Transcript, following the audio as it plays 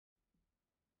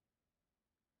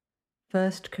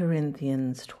First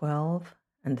Corinthians 12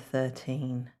 and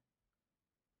 13.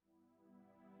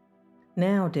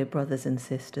 Now, dear brothers and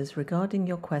sisters, regarding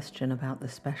your question about the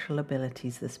special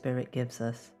abilities the Spirit gives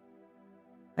us,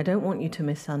 I don't want you to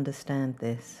misunderstand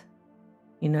this.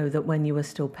 You know that when you were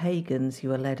still pagans, you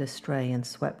were led astray and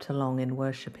swept along in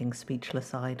worshipping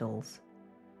speechless idols.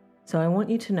 So I want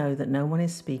you to know that no one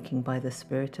is speaking by the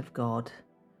Spirit of God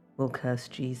will curse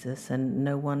Jesus, and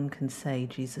no one can say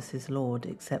Jesus is Lord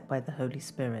except by the Holy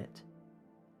Spirit.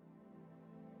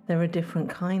 There are different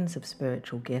kinds of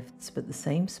spiritual gifts, but the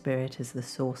same Spirit is the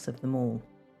source of them all.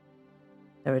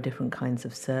 There are different kinds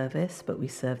of service, but we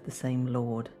serve the same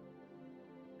Lord.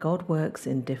 God works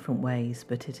in different ways,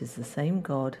 but it is the same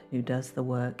God who does the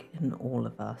work in all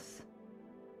of us.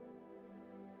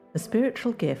 A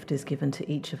spiritual gift is given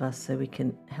to each of us so we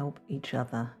can help each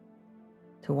other.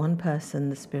 To one person,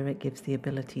 the Spirit gives the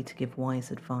ability to give wise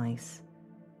advice.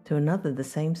 To another, the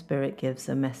same Spirit gives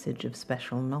a message of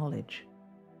special knowledge.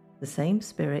 The same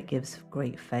Spirit gives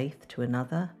great faith to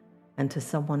another, and to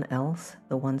someone else,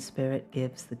 the one Spirit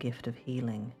gives the gift of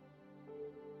healing.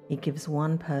 He gives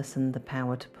one person the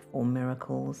power to perform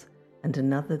miracles, and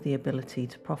another the ability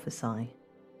to prophesy.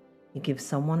 He gives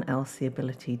someone else the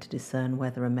ability to discern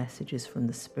whether a message is from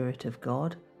the Spirit of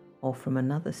God or from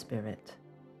another spirit.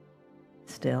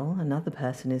 Still, another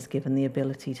person is given the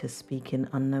ability to speak in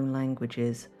unknown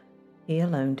languages. He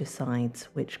alone decides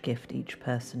which gift each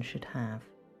person should have.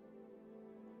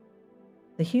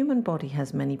 The human body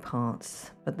has many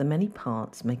parts, but the many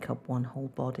parts make up one whole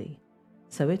body.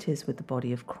 So it is with the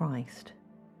body of Christ.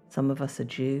 Some of us are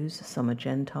Jews, some are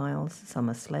Gentiles, some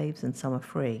are slaves, and some are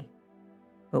free.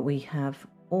 But we have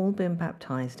all been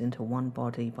baptized into one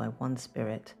body by one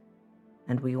Spirit,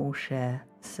 and we all share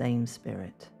the same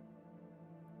Spirit.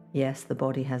 Yes, the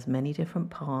body has many different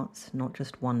parts, not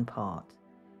just one part.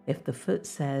 If the foot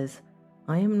says,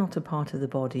 "I am not a part of the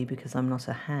body because I'm not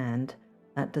a hand,"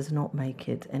 that does not make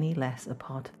it any less a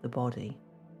part of the body.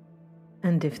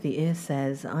 And if the ear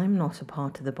says, "I'm not a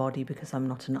part of the body because I'm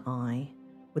not an eye,"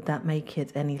 would that make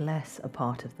it any less a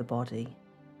part of the body?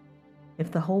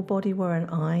 If the whole body were an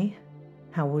eye,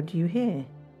 how would you hear?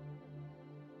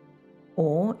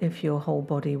 Or if your whole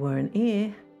body were an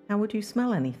ear, how would you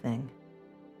smell anything?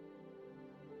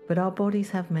 But our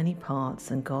bodies have many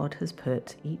parts, and God has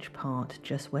put each part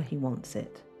just where He wants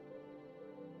it.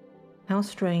 How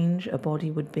strange a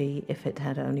body would be if it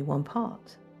had only one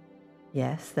part.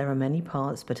 Yes, there are many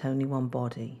parts, but only one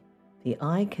body. The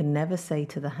eye can never say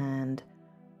to the hand,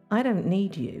 "I don't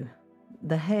need you."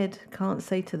 The head can't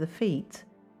say to the feet,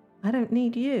 "I don't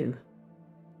need you."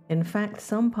 In fact,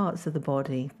 some parts of the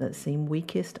body that seem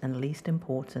weakest and least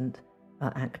important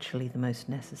are actually the most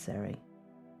necessary.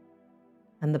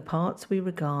 And the parts we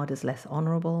regard as less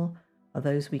honorable are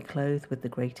those we clothe with the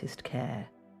greatest care.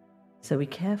 So we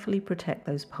carefully protect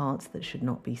those parts that should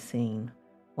not be seen,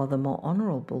 while the more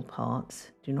honorable parts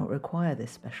do not require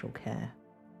this special care.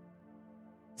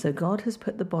 So God has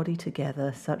put the body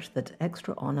together such that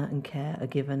extra honor and care are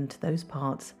given to those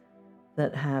parts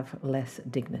that have less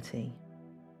dignity.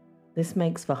 This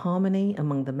makes for harmony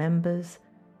among the members,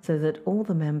 so that all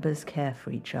the members care for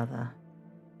each other.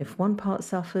 If one part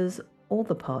suffers, all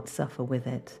the parts suffer with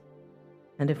it.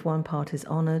 And if one part is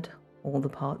honored, all the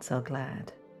parts are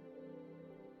glad.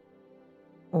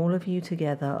 All of you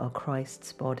together are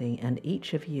Christ's body, and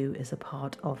each of you is a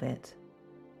part of it.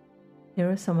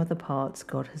 Here are some of the parts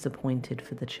God has appointed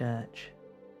for the church.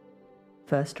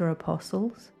 First are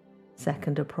apostles,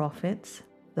 second are prophets,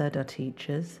 third are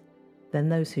teachers, then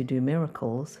those who do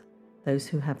miracles, those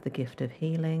who have the gift of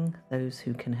healing, those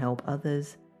who can help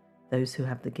others, those who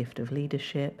have the gift of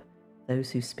leadership,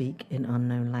 those who speak in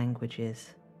unknown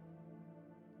languages.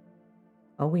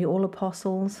 Are we all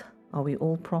apostles? Are we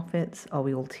all prophets? Are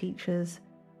we all teachers?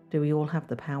 Do we all have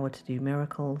the power to do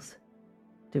miracles?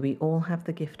 Do we all have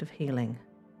the gift of healing?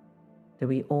 Do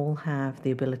we all have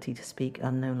the ability to speak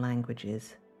unknown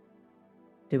languages?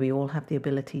 Do we all have the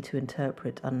ability to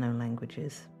interpret unknown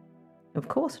languages? Of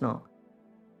course not.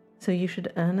 So you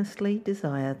should earnestly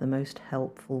desire the most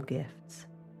helpful gifts.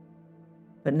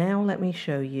 But now let me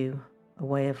show you a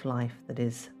way of life that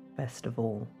is best of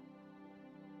all.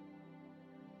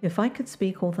 If I could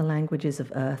speak all the languages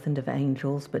of earth and of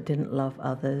angels but didn't love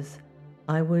others,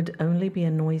 I would only be a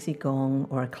noisy gong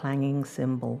or a clanging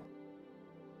cymbal.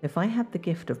 If I had the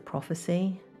gift of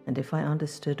prophecy, and if I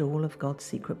understood all of God's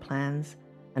secret plans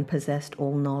and possessed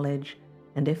all knowledge,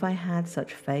 and if I had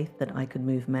such faith that I could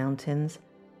move mountains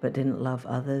but didn't love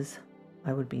others,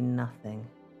 I would be nothing.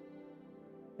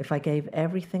 If I gave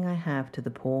everything I have to the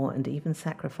poor and even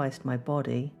sacrificed my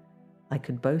body, I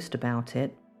could boast about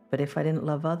it, but if I didn't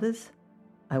love others,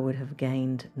 I would have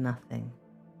gained nothing.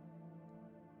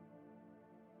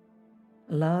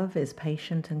 Love is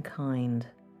patient and kind.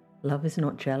 Love is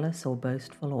not jealous or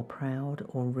boastful or proud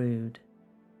or rude.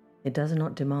 It does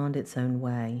not demand its own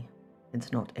way.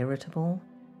 It's not irritable,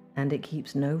 and it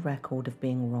keeps no record of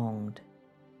being wronged.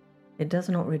 It does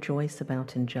not rejoice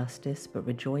about injustice, but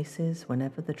rejoices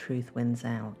whenever the truth wins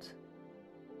out.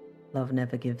 Love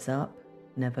never gives up,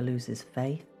 never loses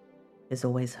faith, is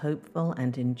always hopeful,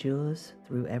 and endures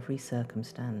through every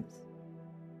circumstance.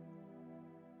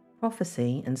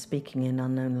 Prophecy and speaking in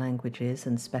unknown languages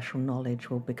and special knowledge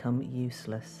will become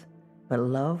useless, but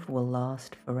love will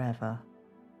last forever.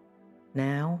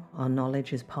 Now our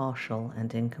knowledge is partial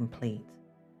and incomplete,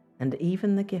 and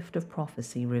even the gift of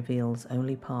prophecy reveals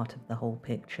only part of the whole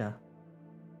picture.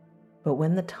 But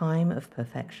when the time of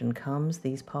perfection comes,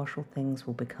 these partial things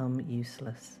will become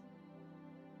useless.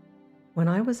 When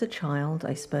I was a child,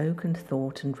 I spoke and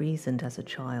thought and reasoned as a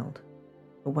child.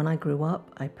 But when I grew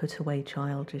up, I put away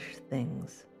childish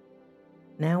things.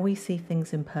 Now we see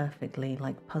things imperfectly,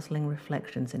 like puzzling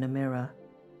reflections in a mirror.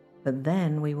 But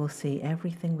then we will see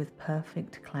everything with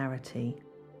perfect clarity.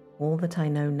 All that I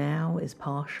know now is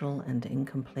partial and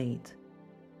incomplete.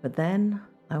 But then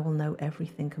I will know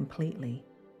everything completely,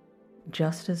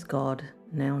 just as God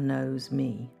now knows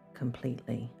me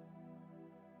completely.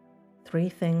 3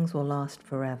 things will last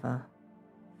forever: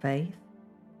 faith,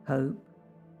 hope,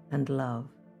 and love.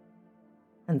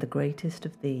 And the greatest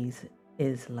of these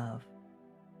is love.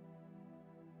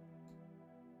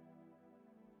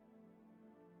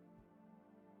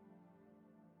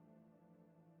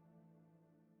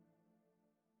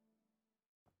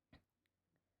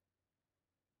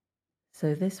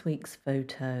 So this week's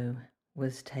photo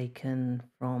was taken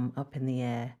from up in the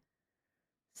air,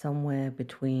 somewhere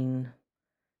between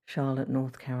Charlotte,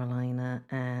 North Carolina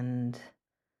and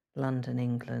London,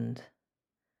 England.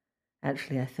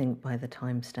 Actually, I think by the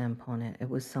timestamp on it, it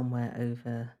was somewhere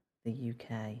over the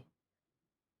UK.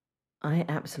 I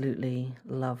absolutely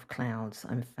love clouds.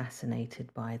 I'm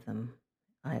fascinated by them.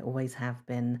 I always have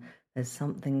been. There's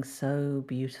something so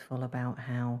beautiful about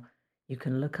how you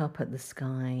can look up at the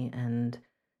sky and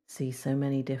see so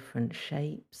many different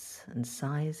shapes and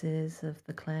sizes of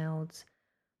the clouds,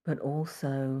 but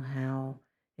also how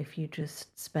if you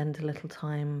just spend a little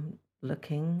time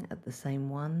looking at the same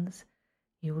ones,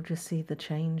 you will just see the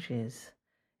changes.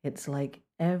 It's like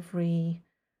every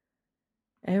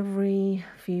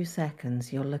few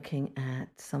seconds you're looking at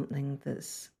something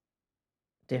that's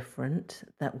different,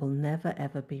 that will never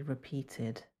ever be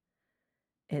repeated.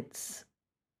 It's,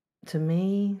 to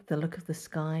me, the look of the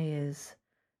sky is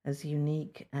as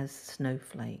unique as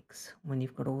snowflakes when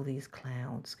you've got all these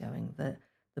clouds going. The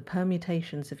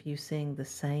permutations of you seeing the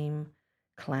same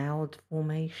cloud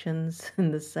formations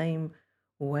in the same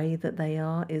way that they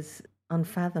are is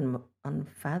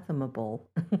unfathomable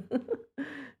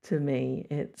to me.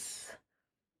 It's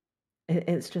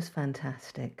just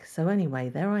fantastic. So anyway,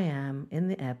 there I am in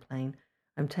the airplane.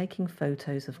 I'm taking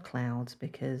photos of clouds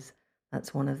because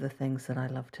that's one of the things that I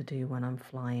love to do when I'm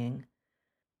flying.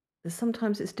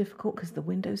 Sometimes it's difficult because the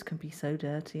windows can be so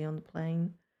dirty on the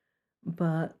plane,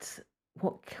 but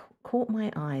what caught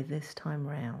my eye this time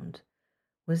round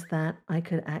was that I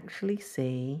could actually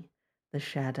see the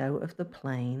shadow of the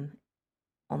plane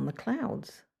on the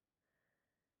clouds.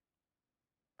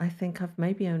 I think I've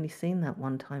maybe only seen that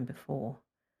one time before,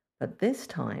 but this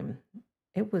time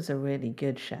it was a really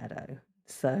good shadow.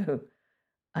 So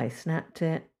I snapped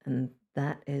it, and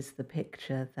that is the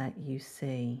picture that you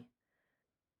see.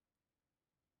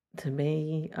 To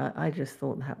me, I just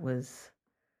thought that was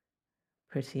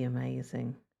pretty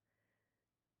amazing.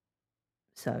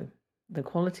 So the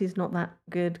quality's not that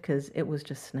good because it was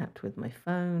just snapped with my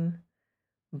phone,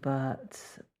 but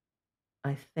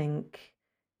I think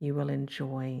you will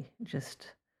enjoy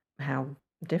just how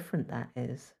different that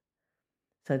is.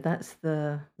 So that's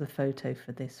the photo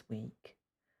for this week.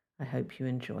 I hope you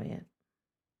enjoy it.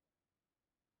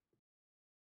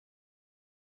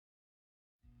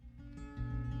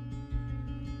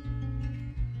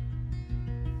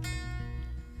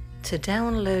 To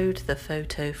download the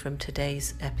photo from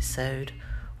today's episode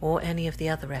or any of the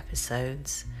other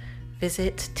episodes,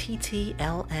 visit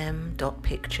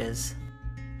ttlm.pictures.